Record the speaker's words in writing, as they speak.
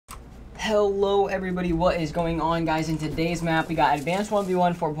Hello everybody, what is going on, guys? In today's map we got Advanced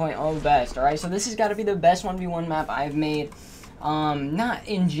 1v1 4.0 Best. Alright, so this has got to be the best 1v1 map I've made. Not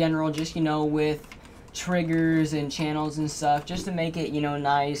in general, just with triggers and channels and stuff, just to make it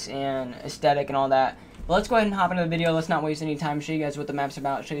nice and aesthetic and all that. But let's go ahead and hop into the video. Let's not waste any time. Show you guys what the map's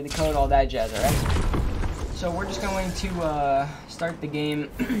about, show you the code, all that jazz. Alright, so we're just going to start the game.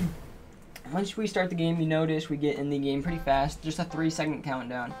 Once we start the game, you notice we get in the game pretty fast, just a 3-second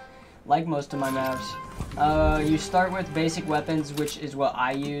countdown. Like most of my maps, you start with basic weapons, which is what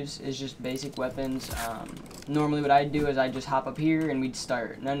I use, is just basic weapons. Normally what I do is I just hop up here and we'd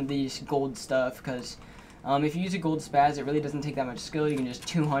start. None of these gold stuff, because if you use a gold spaz, it really doesn't take that much skill. You can just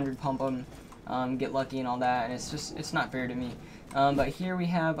 200 pump them, get lucky and all that, and it's not fair to me. But here we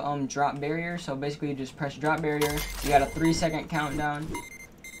have drop barrier, so basically you just press drop barrier, you got a 3-second countdown.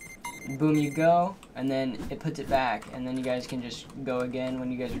 Boom, you go, and then it puts it back, and then you guys can just go again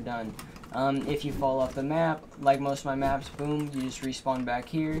when you guys are done. If you fall off the map, like most of my maps, boom, you just respawn back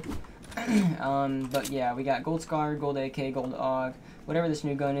here. But yeah, we got gold scar, gold AK, gold AUG, whatever this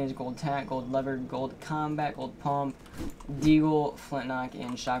new gun is, gold tack, gold lever, gold combat, gold pump, deagle, flintlock,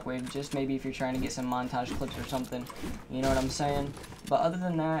 and shockwave, just maybe if you're trying to get some montage clips or something, you know what I'm saying. But other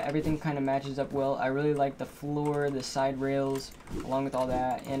than that, everything kind of matches up well. I really like the floor, the side rails, along with all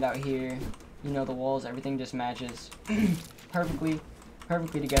that, and out here, the walls, everything just matches perfectly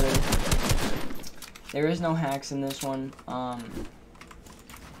together. There is no hacks in this one,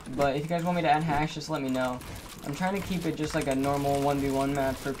 but if you guys want me to add hacks, just let me know. I'm trying to keep it just like a normal 1v1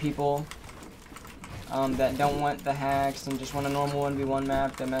 map for people that don't want the hacks and just want a normal 1v1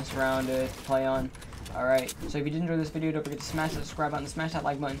 map to mess around with, play on. Alright, so if you did enjoy this video, don't forget to smash that subscribe button, smash that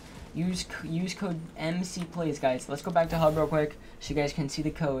like button. Use code McPlayz, guys. Let's go back to Hub real quick so you guys can see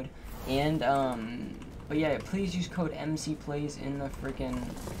the code. And, but yeah, please use code McPlayz in the freaking...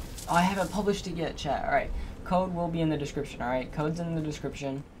 Oh, I haven't published it yet, chat. Alright, code will be in the description, alright? Code's in the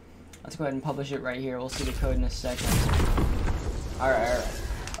description. Let's go ahead and publish it right here. We'll see the code in a second.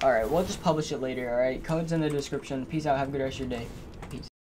 Alright, we'll just publish it later, alright? Code's in the description. Peace out, have a good rest of your day.